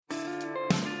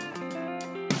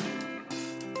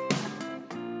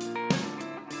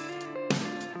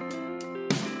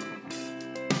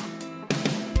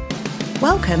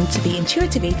Welcome to the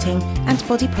Intuitive Eating and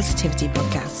Body Positivity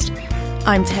podcast.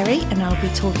 I'm Terry and I'll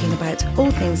be talking about all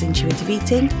things intuitive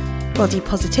eating, body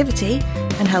positivity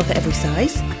and health at every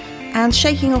size, and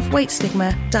shaking off weight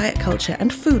stigma, diet culture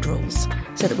and food rules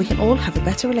so that we can all have a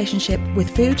better relationship with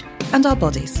food and our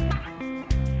bodies.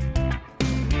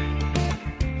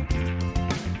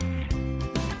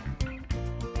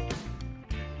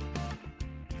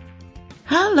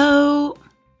 Hello!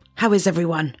 How is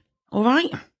everyone? All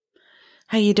right?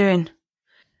 How you doing?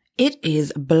 It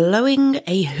is blowing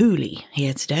a hoolie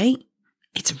here today.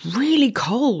 It's really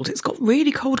cold. It's got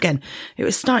really cold again. It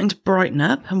was starting to brighten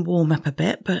up and warm up a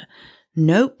bit, but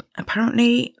nope.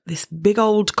 Apparently this big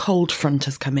old cold front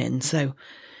has come in. So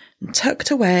I'm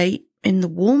tucked away in the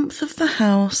warmth of the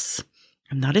house,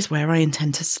 and that is where I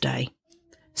intend to stay.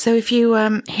 So if you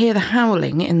hear the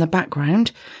howling in the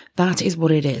background, that is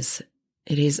what it is.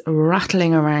 It is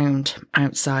rattling around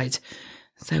outside.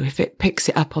 So if it picks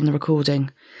it up on the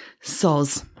recording,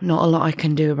 soz, not a lot I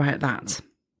can do about that.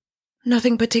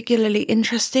 Nothing particularly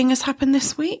interesting has happened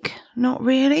this week. Not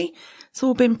really. It's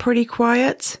all been pretty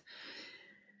quiet.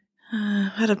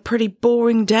 Had a pretty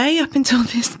boring day up until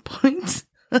this point.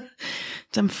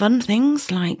 Done fun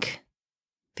things like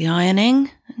the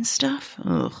ironing and stuff.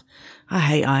 Ugh, I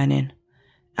hate ironing.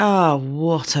 Oh,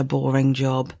 what a boring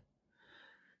job.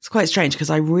 It's quite strange because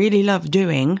I really love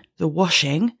doing the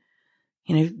washing,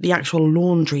 you know, the actual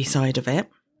laundry side of it.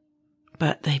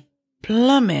 But they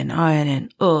plumbing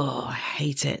ironing. Oh, I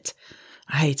hate it.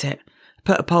 I hate it. I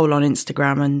put a poll on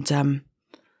Instagram and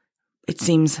it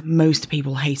seems most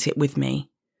people hate it with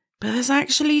me. But there's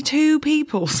actually 2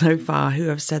 people so far who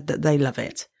have said that they love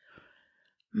it.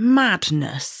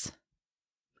 Madness.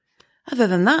 Other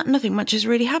than that, nothing much has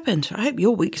really happened. I hope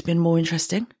your week's been more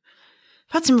interesting.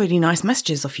 I've had some really nice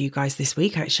messages off you guys this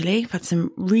week, actually. I've had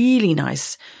some really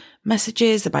nice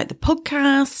messages about the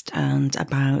podcast and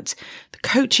about the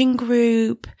coaching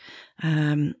group,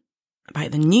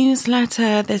 about the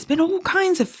newsletter. There's been all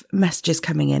kinds of messages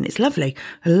coming in. It's lovely.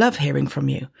 I love hearing from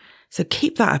you. So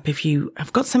keep that up if you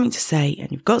have got something to say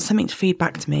and you've got something to feed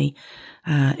back to me.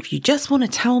 If you just want to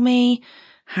tell me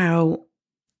how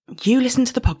you listen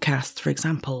to the podcast, for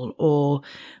example, or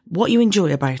what you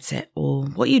enjoy about it, or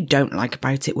what you don't like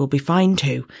about it will be fine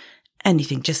too.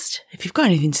 Anything, just if you've got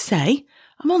anything to say,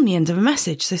 I'm on the end of a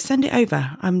message, so send it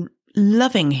over. I'm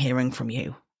loving hearing from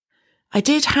you. I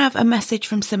did have a message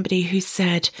from somebody who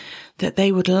said that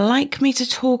they would like me to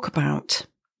talk about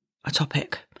a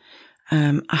topic.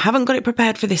 I haven't got it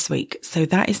prepared for this week, so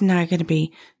that is now going to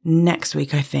be next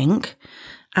week, I think.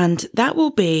 And that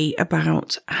will be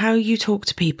about how you talk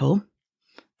to people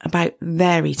about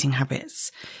their eating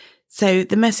habits. So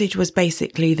the message was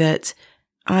basically that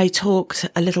I talked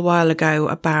a little while ago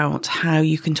about how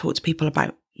you can talk to people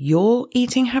about your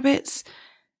eating habits.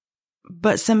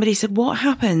 But somebody said, what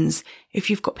happens if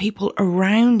you've got people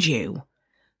around you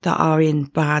that are in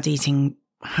bad eating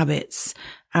habits,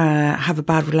 have a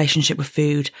bad relationship with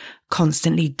food,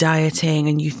 constantly dieting,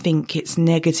 and you think it's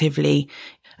negatively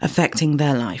affecting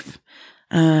their life?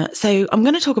 So I'm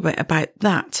going to talk a bit about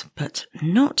that, but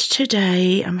not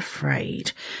today, I'm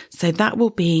afraid. So that will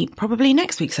be probably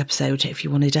next week's episode if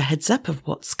you wanted a heads up of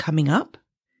what's coming up.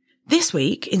 This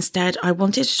week, instead, I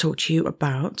wanted to talk to you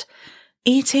about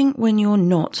eating when you're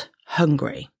not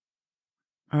hungry.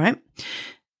 All right.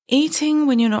 Eating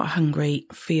when you're not hungry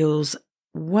feels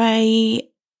way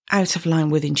out of line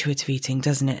with intuitive eating,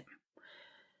 doesn't it?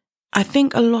 I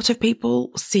think a lot of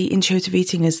people see intuitive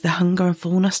eating as the hunger and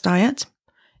fullness diet.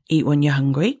 Eat when you're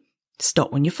hungry,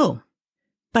 stop when you're full.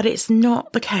 But it's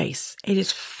not the case. It is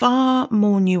far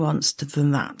more nuanced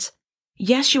than that.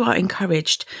 Yes, you are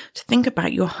encouraged to think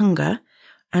about your hunger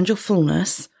and your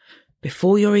fullness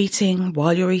before you're eating,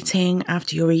 while you're eating,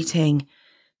 after you're eating.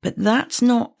 But that's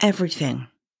not everything.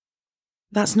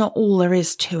 That's not all there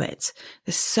is to it.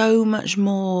 There's so much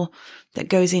more that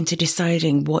goes into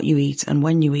deciding what you eat and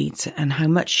when you eat and how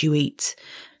much you eat.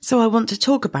 So I want to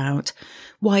talk about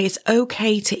why it's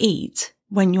okay to eat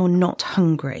when you're not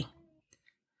hungry.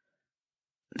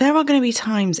 There are going to be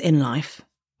times in life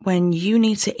when you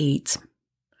need to eat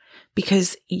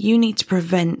because you need to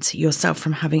prevent yourself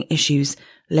from having issues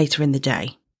later in the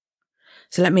day.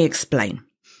 So let me explain.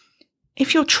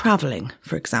 If you're traveling,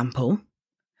 for example,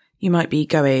 you might be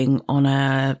going on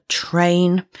a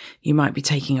train, you might be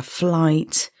taking a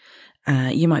flight,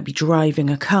 you might be driving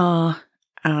a car,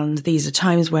 and these are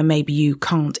times where maybe you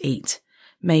can't eat.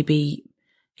 Maybe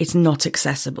it's not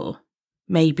accessible.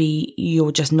 Maybe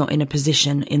you're just not in a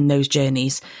position in those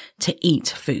journeys to eat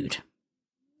food.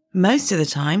 Most of the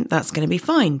time, that's going to be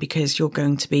fine because you're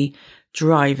going to be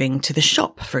driving to the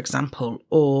shop, for example,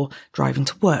 or driving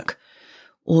to work,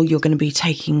 or you're going to be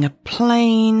taking a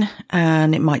plane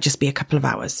and it might just be a couple of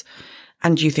hours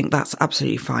and you think that's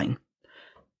absolutely fine.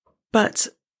 But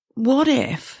what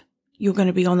if you're going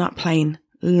to be on that plane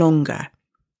longer?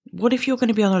 What if you're going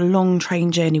to be on a long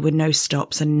train journey with no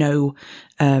stops and no,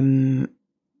 I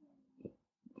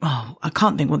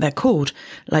can't think what they're called,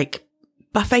 like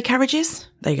buffet carriages?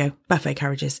 There you go, buffet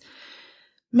carriages.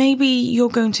 Maybe you're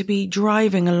going to be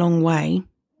driving a long way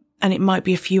and it might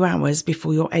be a few hours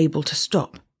before you're able to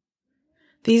stop.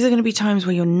 These are going to be times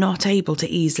where you're not able to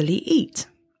easily eat.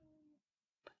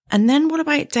 And then what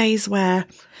about days where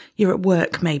you're at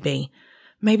work maybe?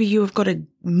 Maybe you have got a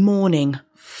morning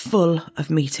full of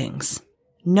meetings.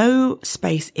 No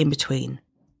space in between.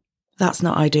 That's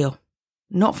not ideal.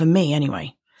 Not for me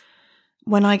anyway.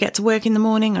 When I get to work in the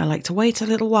morning, I like to wait a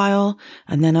little while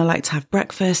and then I like to have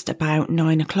breakfast about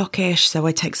 9 o'clock-ish. So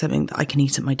I take something that I can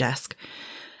eat at my desk.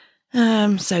 So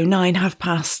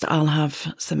 9:30, I'll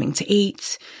have something to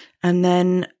eat. And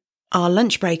then our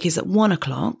lunch break is at 1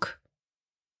 o'clock.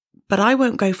 But I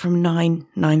won't go from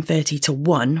 9:30 to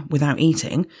 1 without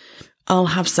eating. I'll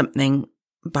have something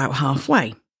about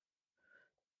halfway.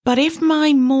 But if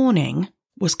my morning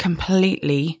was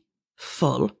completely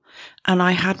full and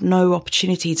I had no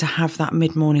opportunity to have that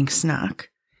mid-morning snack,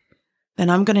 then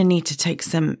I'm going to need to take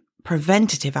some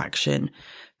preventative action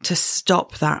to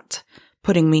stop that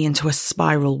putting me into a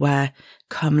spiral where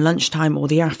come lunchtime or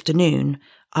the afternoon,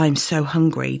 I'm so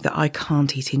hungry that I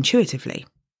can't eat intuitively.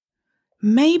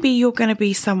 Maybe you're going to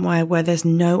be somewhere where there's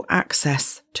no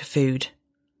access to food.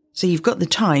 So you've got the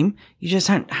time, you just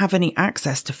don't have any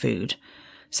access to food.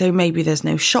 So maybe there's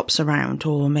no shops around,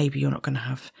 or maybe you're not going to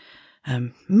have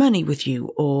money with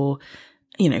you, or,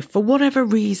 for whatever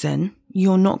reason,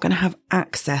 you're not going to have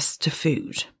access to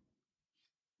food.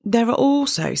 There are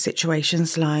also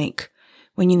situations like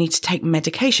when you need to take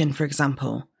medication, for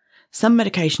example. Some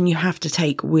medication you have to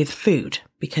take with food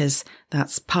because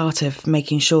that's part of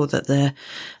making sure that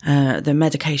the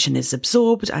medication is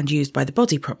absorbed and used by the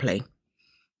body properly.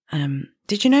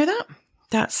 Did you know that?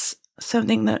 That's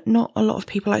something that not a lot of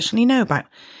people actually know about.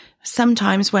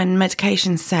 Sometimes when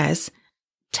medication says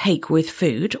take with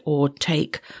food or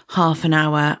take half an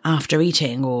hour after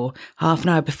eating or half an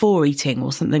hour before eating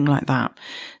or something like that,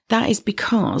 that is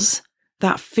because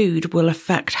that food will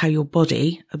affect how your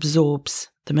body absorbs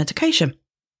the medication.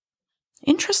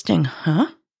 Interesting, huh?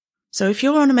 So if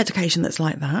you're on a medication that's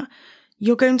like that,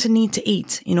 you're going to need to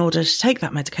eat in order to take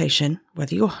that medication,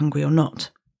 whether you're hungry or not.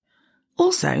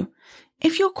 Also,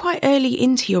 if you're quite early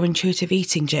into your intuitive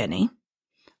eating journey,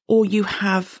 or you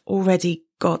have already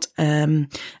got an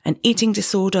eating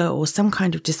disorder or some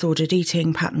kind of disordered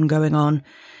eating pattern going on,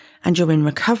 and you're in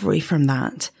recovery from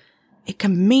that, it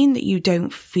can mean that you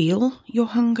don't feel your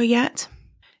hunger yet.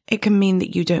 It can mean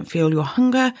that you don't feel your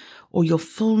hunger or your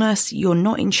fullness. You're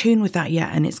not in tune with that yet,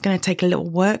 and it's going to take a little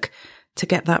work to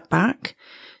get that back.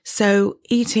 So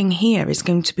eating here is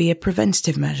going to be a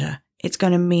preventative measure. It's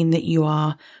going to mean that you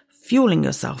are fueling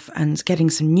yourself and getting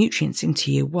some nutrients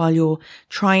into you while you're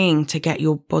trying to get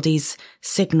your body's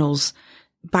signals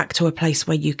back to a place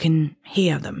where you can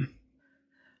hear them.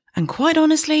 And quite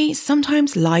honestly,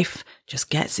 sometimes life just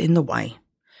gets in the way,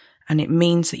 and it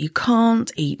means that you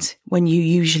can't eat when you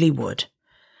usually would.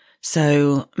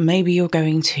 So maybe you're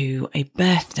going to a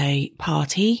birthday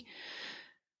party.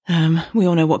 We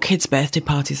all know what kids' birthday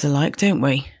parties are like, don't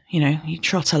we? You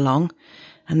trot along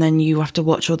and then you have to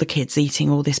watch all the kids eating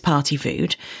all this party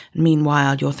food. And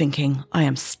meanwhile, you're thinking, I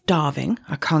am starving.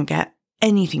 I can't get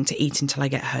anything to eat until I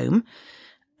get home.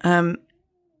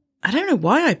 I don't know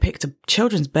why I picked a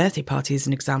children's birthday party as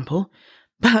an example,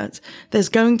 but there's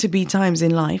going to be times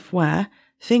in life where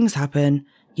things happen,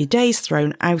 your day's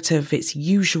thrown out of its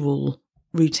usual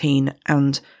routine,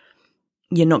 and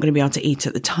you're not going to be able to eat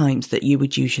at the times that you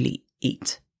would usually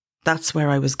eat. That's where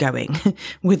I was going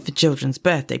with the children's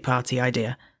birthday party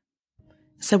idea.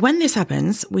 So when this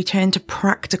happens, we turn to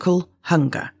practical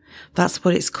hunger. That's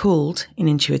what it's called in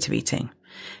intuitive eating.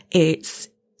 It's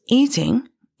eating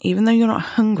even though you're not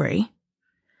hungry,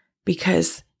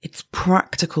 because it's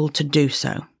practical to do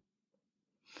so.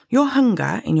 Your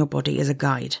hunger in your body is a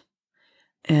guide.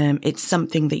 It's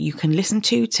something that you can listen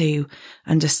to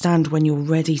understand when you're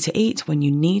ready to eat, when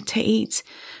you need to eat,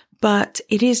 but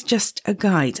it is just a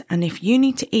guide. And if you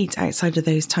need to eat outside of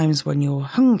those times when you're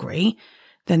hungry,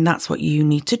 then that's what you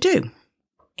need to do.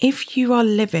 If you are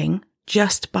living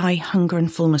just by hunger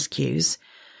and fullness cues,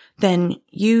 then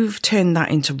you've turned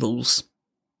that into rules.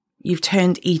 You've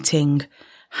turned eating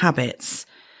habits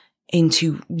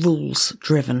into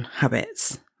rules-driven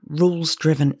habits,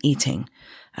 rules-driven eating.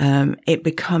 It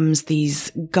becomes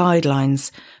these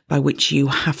guidelines by which you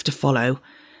have to follow,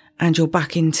 and you're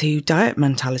back into diet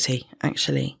mentality,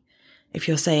 actually. If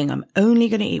you're saying, I'm only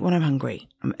going to eat when I'm hungry,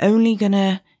 I'm only going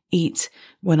to eat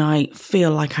when I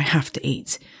feel like I have to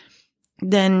eat,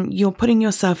 then you're putting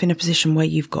yourself in a position where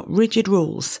you've got rigid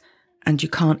rules and you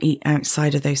can't eat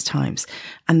outside of those times.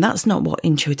 And that's not what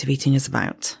intuitive eating is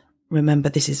about. Remember,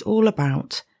 this is all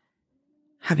about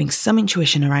having some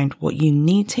intuition around what you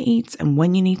need to eat and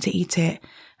when you need to eat it,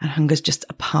 and hunger's just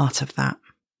a part of that.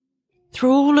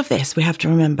 Through all of this, we have to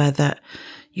remember that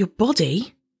your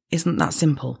body isn't that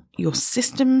simple. Your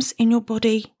systems in your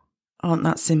body aren't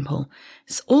that simple.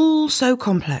 It's all so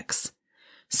complex.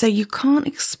 So you can't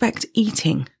expect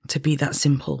eating to be that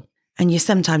simple. And you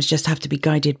sometimes just have to be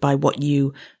guided by what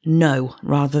you know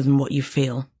rather than what you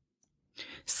feel.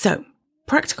 So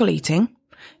practical eating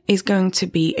is going to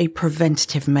be a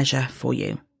preventative measure for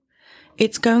you.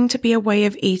 It's going to be a way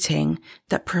of eating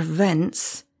that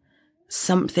prevents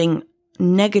something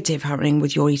negative happening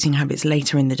with your eating habits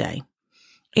later in the day.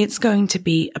 It's going to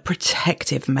be a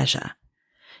protective measure.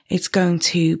 It's going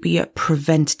to be a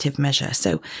preventative measure.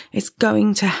 So it's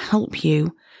going to help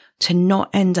you to not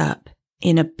end up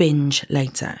in a binge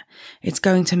later. It's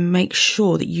going to make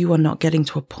sure that you are not getting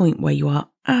to a point where you are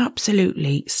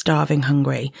absolutely starving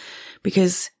hungry.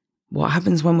 Because what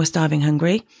happens when we're starving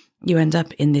hungry? You end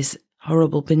up in this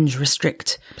horrible binge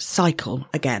restrict cycle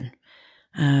again.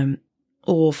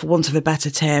 Or for want of a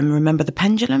better term, remember the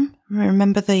pendulum?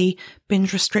 Remember the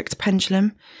binge restrict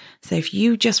pendulum? So if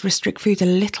you just restrict food a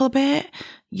little bit,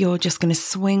 you're just going to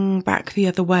swing back the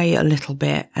other way a little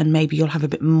bit, and maybe you'll have a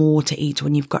bit more to eat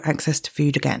when you've got access to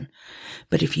food again.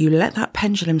 But if you let that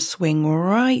pendulum swing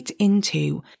right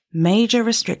into major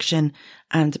restriction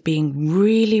and being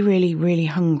really, really, really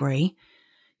hungry,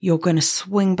 you're going to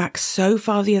swing back so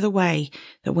far the other way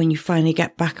that when you finally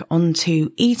get back onto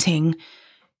eating,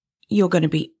 you're going to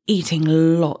be eating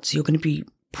lots. You're going to be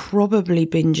probably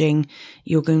binging.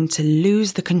 You're going to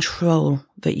lose the control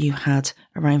that you had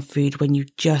around food when you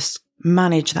just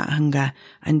manage that hunger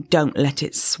and don't let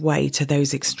it sway to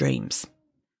those extremes.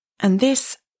 And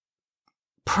this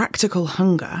practical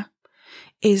hunger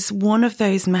is one of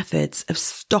those methods of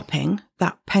stopping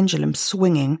that pendulum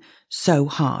swinging so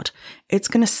hard. It's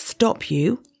going to stop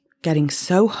you getting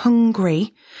so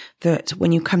hungry that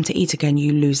when you come to eat again,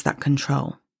 you lose that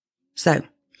control. So,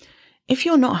 if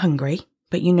you're not hungry,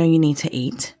 but you know you need to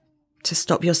eat to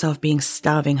stop yourself being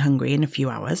starving hungry in a few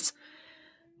hours,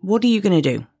 what are you going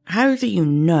to do? How do you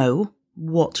know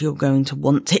what you're going to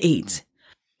want to eat?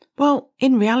 Well,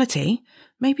 in reality,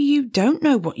 maybe you don't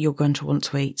know what you're going to want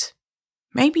to eat.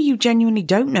 Maybe you genuinely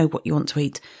don't know what you want to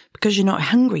eat because you're not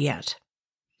hungry yet.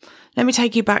 Let me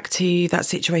take you back to that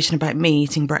situation about me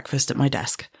eating breakfast at my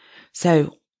desk.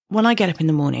 So, when I get up in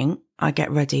the morning, I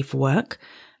get ready for work.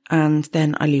 And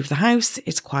then I leave the house.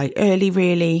 It's quite early,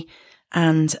 really.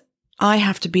 And I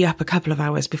have to be up a couple of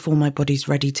hours before my body's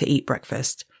ready to eat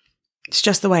breakfast. It's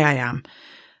just the way I am.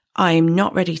 I'm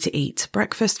not ready to eat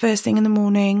breakfast first thing in the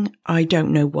morning. I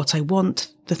don't know what I want.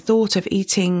 The thought of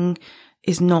eating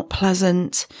is not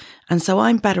pleasant. And so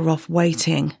I'm better off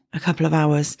waiting a couple of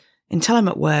hours until I'm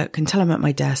at work, until I'm at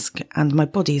my desk, and my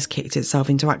body has kicked itself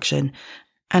into action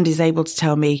and is able to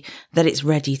tell me that it's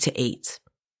ready to eat.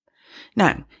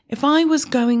 Now, if I was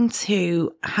going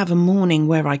to have a morning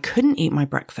where I couldn't eat my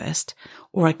breakfast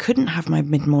or I couldn't have my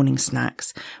mid-morning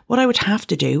snacks, what I would have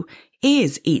to do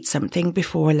is eat something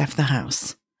before I left the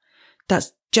house.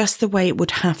 That's just the way it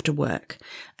would have to work.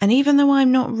 And even though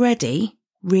I'm not ready,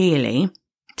 really,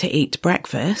 to eat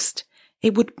breakfast,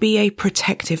 it would be a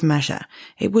protective measure.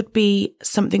 It would be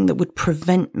something that would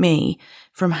prevent me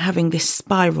from having this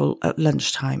spiral at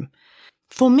lunchtime.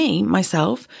 For me,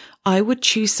 myself, I would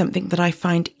choose something that I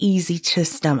find easy to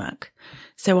stomach.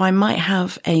 So I might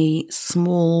have a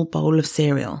small bowl of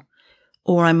cereal,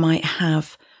 or I might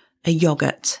have a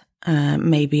yogurt,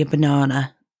 maybe a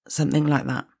banana, something like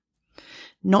that.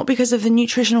 Not because of the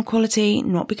nutritional quality,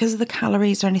 not because of the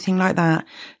calories or anything like that,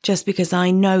 just because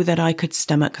I know that I could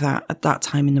stomach that at that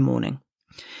time in the morning.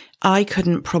 I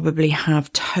couldn't probably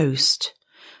have toast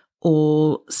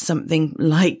or something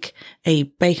like a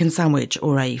bacon sandwich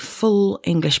or a full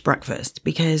English breakfast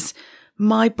because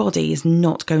my body is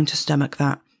not going to stomach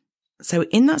that. So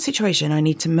in that situation, I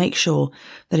need to make sure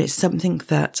that it's something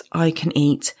that I can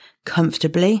eat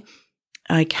comfortably.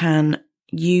 I can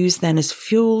use then as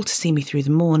fuel to see me through the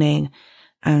morning,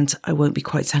 and I won't be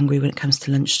quite so hungry when it comes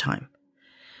to lunchtime.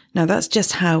 Now that's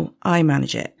just how I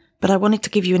manage it, but I wanted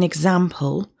to give you an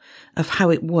example of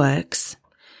how it works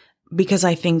because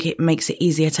I think it makes it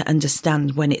easier to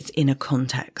understand when it's in a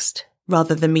context,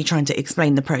 rather than me trying to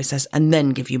explain the process and then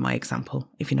give you my example,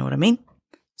 if you know what I mean.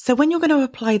 So when you're going to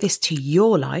apply this to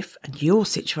your life and your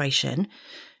situation,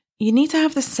 you need to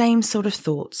have the same sort of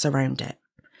thoughts around it.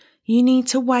 You need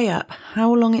to weigh up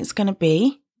how long it's going to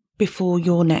be before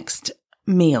your next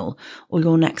meal or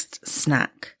your next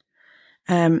snack.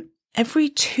 Every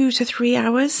 2 to 3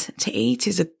 hours to eat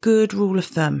is a good rule of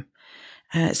thumb.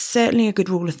 Certainly a good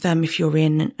rule of thumb if you're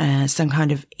in some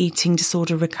kind of eating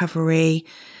disorder recovery,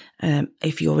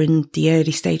 if you're in the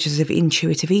early stages of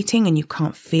intuitive eating and you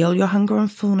can't feel your hunger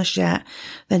and fullness yet,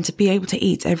 then to be able to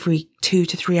eat every 2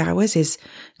 to 3 hours is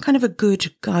kind of a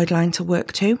good guideline to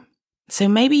work to. So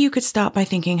maybe you could start by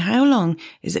thinking, how long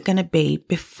is it going to be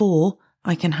before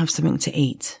I can have something to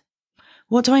eat?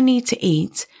 What do I need to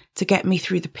eat to get me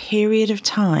through the period of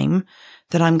time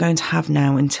that I'm going to have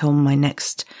now until my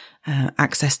next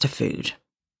access to food?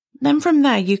 Then from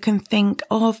there, you can think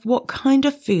of what kind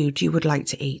of food you would like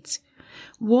to eat.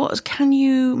 What can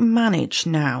you manage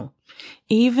now?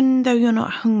 Even though you're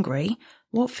not hungry,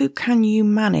 what food can you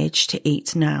manage to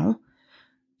eat now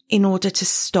in order to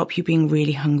stop you being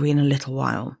really hungry in a little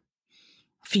while?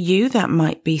 For you, that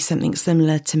might be something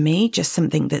similar to me, just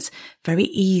something that's very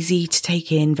easy to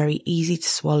take in, very easy to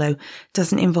swallow,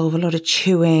 doesn't involve a lot of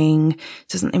chewing,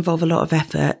 doesn't involve a lot of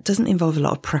effort, doesn't involve a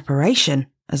lot of preparation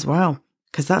as well.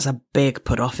 Because that's a big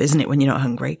put off, isn't it, when you're not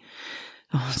hungry?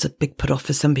 Oh, it's a big put off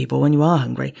for some people when you are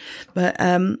hungry. But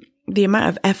the amount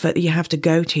of effort that you have to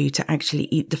go to actually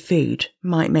eat the food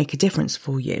might make a difference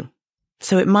for you.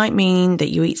 So it might mean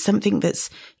that you eat something that's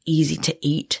easy to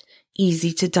eat,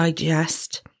 easy to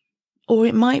digest. Or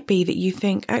it might be that you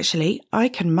think, actually, I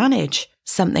can manage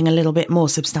something a little bit more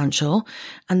substantial,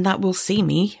 and that will see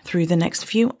me through the next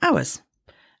few hours.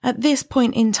 At this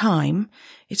point in time,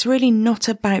 it's really not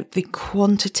about the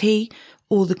quantity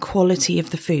or the quality of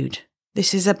the food.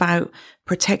 This is about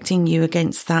protecting you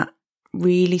against that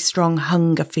really strong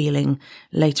hunger feeling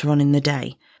later on in the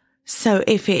day. So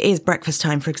if it is breakfast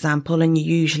time, for example, and you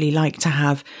usually like to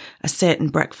have a certain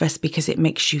breakfast because it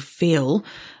makes you feel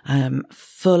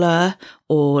fuller,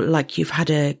 or like you've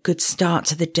had a good start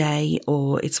to the day,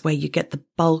 or it's where you get the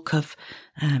bulk of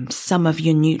some of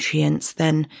your nutrients,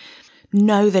 then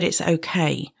know that it's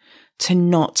okay to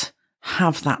not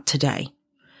have that today.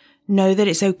 Know that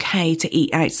it's okay to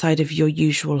eat outside of your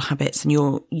usual habits and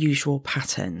your usual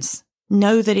patterns.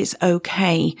 Know that it's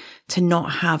okay to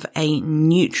not have a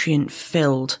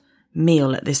nutrient-filled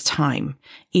meal at this time,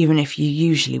 even if you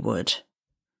usually would.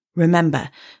 Remember,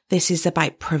 this is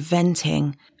about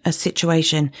preventing a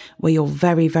situation where you're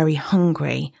very, very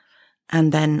hungry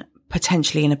and then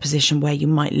potentially in a position where you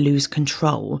might lose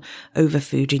control over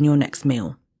food in your next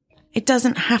meal. It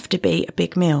doesn't have to be a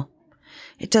big meal.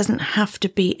 It doesn't have to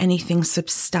be anything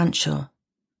substantial.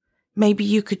 Maybe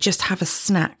you could just have a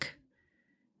snack.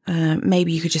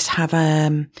 Maybe you could just have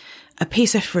a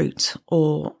piece of fruit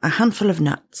or a handful of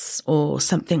nuts or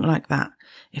something like that.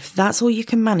 If that's all you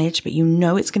can manage, but you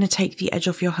know it's going to take the edge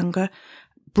off your hunger,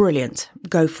 brilliant,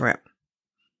 go for it.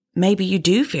 Maybe you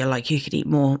do feel like you could eat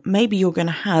more. Maybe you're going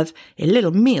to have a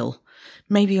little meal.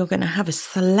 Maybe you're going to have a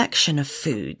selection of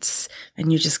foods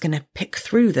and you're just going to pick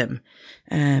through them.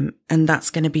 And that's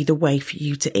going to be the way for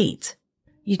you to eat.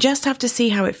 You just have to see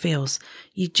how it feels.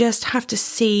 You just have to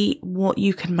see what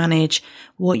you can manage,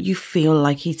 what you feel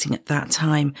like eating at that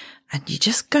time, and you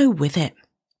just go with it.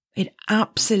 It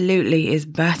absolutely is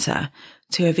better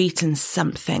to have eaten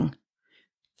something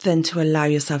than to allow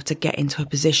yourself to get into a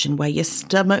position where your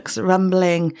stomach's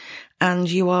rumbling and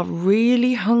you are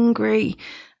really hungry,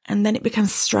 and then it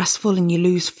becomes stressful and you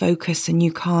lose focus and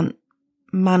you can't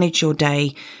manage your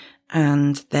day,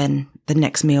 and then the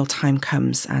next meal time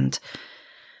comes and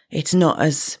it's not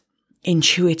as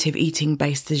intuitive eating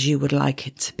based as you would like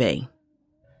it to be.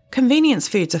 Convenience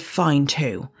foods are fine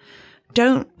too.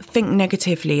 Don't think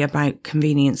negatively about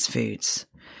convenience foods.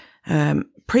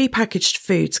 Pre-packaged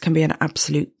foods can be an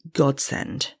absolute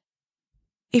godsend.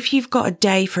 If you've got a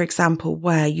day, for example,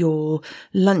 where your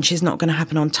lunch is not going to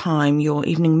happen on time, your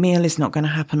evening meal is not going to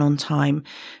happen on time,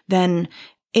 then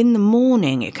in the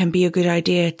morning it can be a good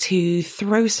idea to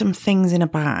throw some things in a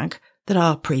bag that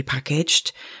are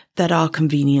pre-packaged, that are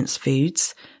convenience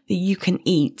foods, that you can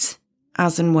eat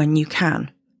as and when you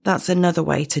can. That's another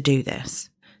way to do this.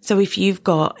 So if you've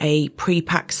got a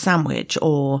pre-packed sandwich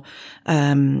or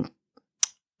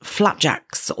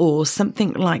flapjacks or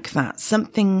something like that,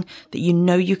 something that you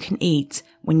know you can eat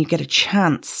when you get a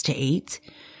chance to eat,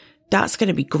 that's going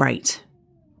to be great,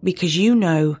 because you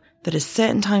know that at a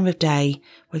certain time of day,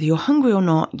 whether you're hungry or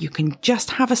not, you can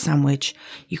just have a sandwich,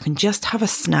 you can just have a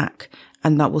snack,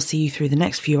 and that will see you through the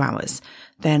next few hours,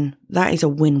 then that is a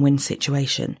win-win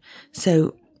situation.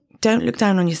 So don't look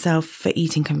down on yourself for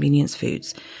eating convenience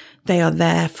foods. They are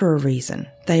there for a reason.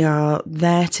 They are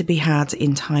there to be had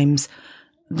in times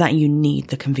that you need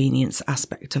the convenience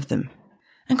aspect of them.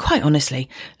 And quite honestly,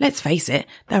 let's face it,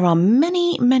 there are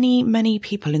many, many, many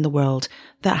people in the world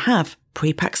that have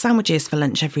pre-packed sandwiches for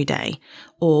lunch every day,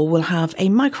 or will have a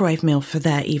microwave meal for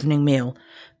their evening meal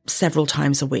several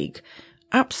times a week.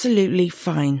 Absolutely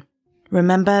fine.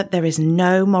 Remember, there is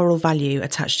no moral value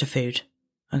attached to food.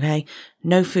 Okay?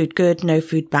 No food good, no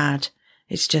food bad.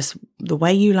 It's just the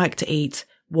way you like to eat,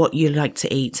 what you like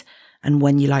to eat, and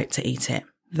when you like to eat it.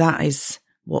 That is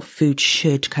what food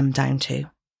should come down to.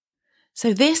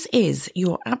 So this is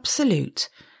your absolute,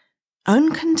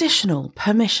 unconditional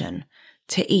permission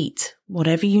to eat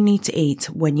whatever you need to eat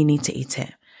when you need to eat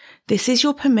it. This is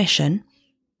your permission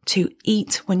to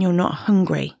eat when you're not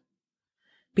hungry,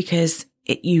 because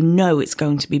you know it's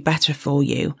going to be better for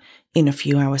you in a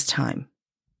few hours' time.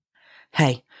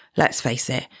 Hey, let's face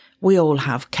it, we all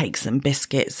have cakes and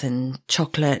biscuits and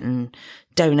chocolate and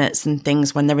donuts and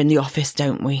things when they're in the office,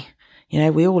 don't we? You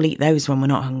know, we all eat those when we're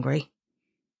not hungry.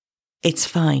 It's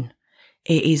fine.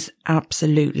 It is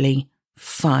absolutely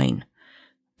fine.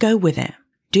 Go with it.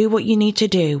 Do what you need to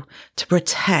do to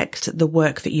protect the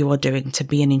work that you are doing to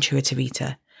be an intuitive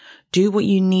eater. Do what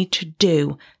you need to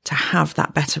do to have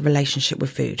that better relationship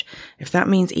with food. If that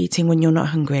means eating when you're not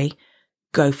hungry,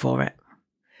 go for it.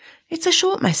 It's a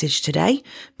short message today,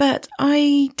 but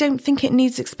I don't think it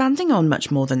needs expanding on much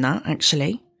more than that,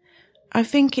 actually. I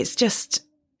think it's just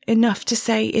enough to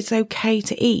say it's okay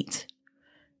to eat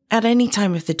at any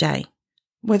time of the day,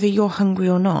 whether you're hungry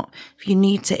or not. If you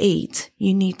need to eat,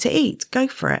 you need to eat. Go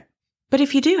for it. But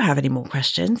if you do have any more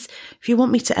questions, if you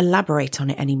want me to elaborate on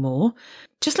it any more,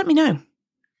 just let me know.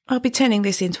 I'll be turning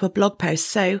this into a blog post,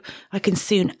 so I can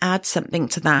soon add something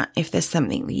to that if there's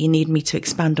something that you need me to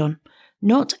expand on.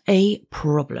 Not a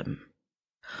problem.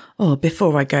 Oh,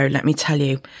 before I go, let me tell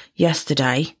you,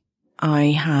 yesterday I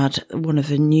had one of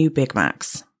the new Big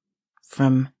Macs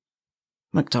from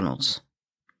McDonald's.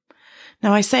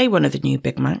 Now, I say one of the new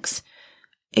Big Macs.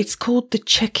 It's called the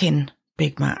Chicken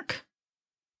Big Mac.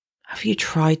 Have you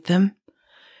tried them?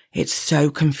 It's so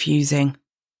confusing.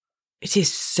 It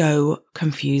is so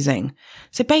confusing.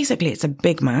 So basically, it's a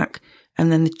Big Mac,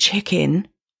 and then the chicken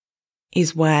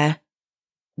is where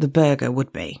the burger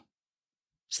would be.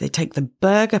 So they take the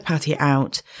burger patty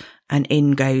out, and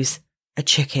in goes a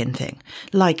chicken thing,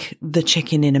 like the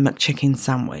chicken in a McChicken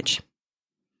sandwich.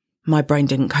 My brain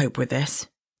didn't cope with this.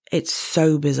 It's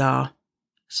so bizarre,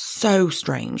 so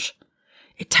strange.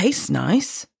 It tastes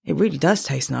nice. It really does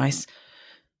taste nice.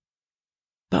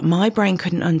 But my brain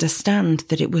couldn't understand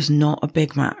that it was not a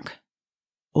Big Mac,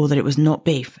 or that it was not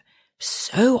beef.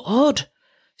 So odd.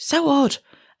 So odd.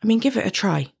 I mean, give it a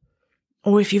try.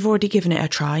 Or if you've already given it a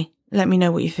try, let me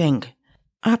know what you think.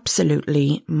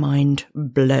 Absolutely mind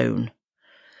blown.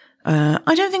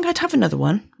 I don't think I'd have another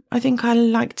one. I think I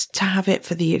liked to have it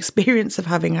for the experience of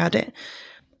having had it.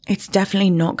 It's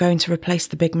definitely not going to replace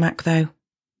the Big Mac, though.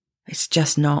 It's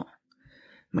just not.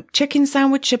 McChicken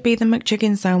sandwich should be the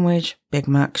McChicken sandwich. Big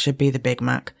Mac should be the Big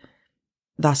Mac.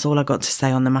 That's all I got to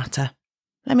say on the matter.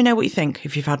 Let me know what you think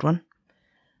if you've had one.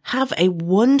 Have a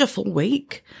wonderful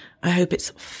week. I hope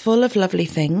it's full of lovely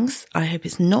things. I hope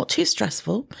it's not too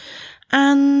stressful.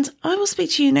 And I will speak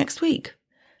to you next week.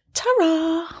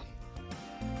 Ta-ra!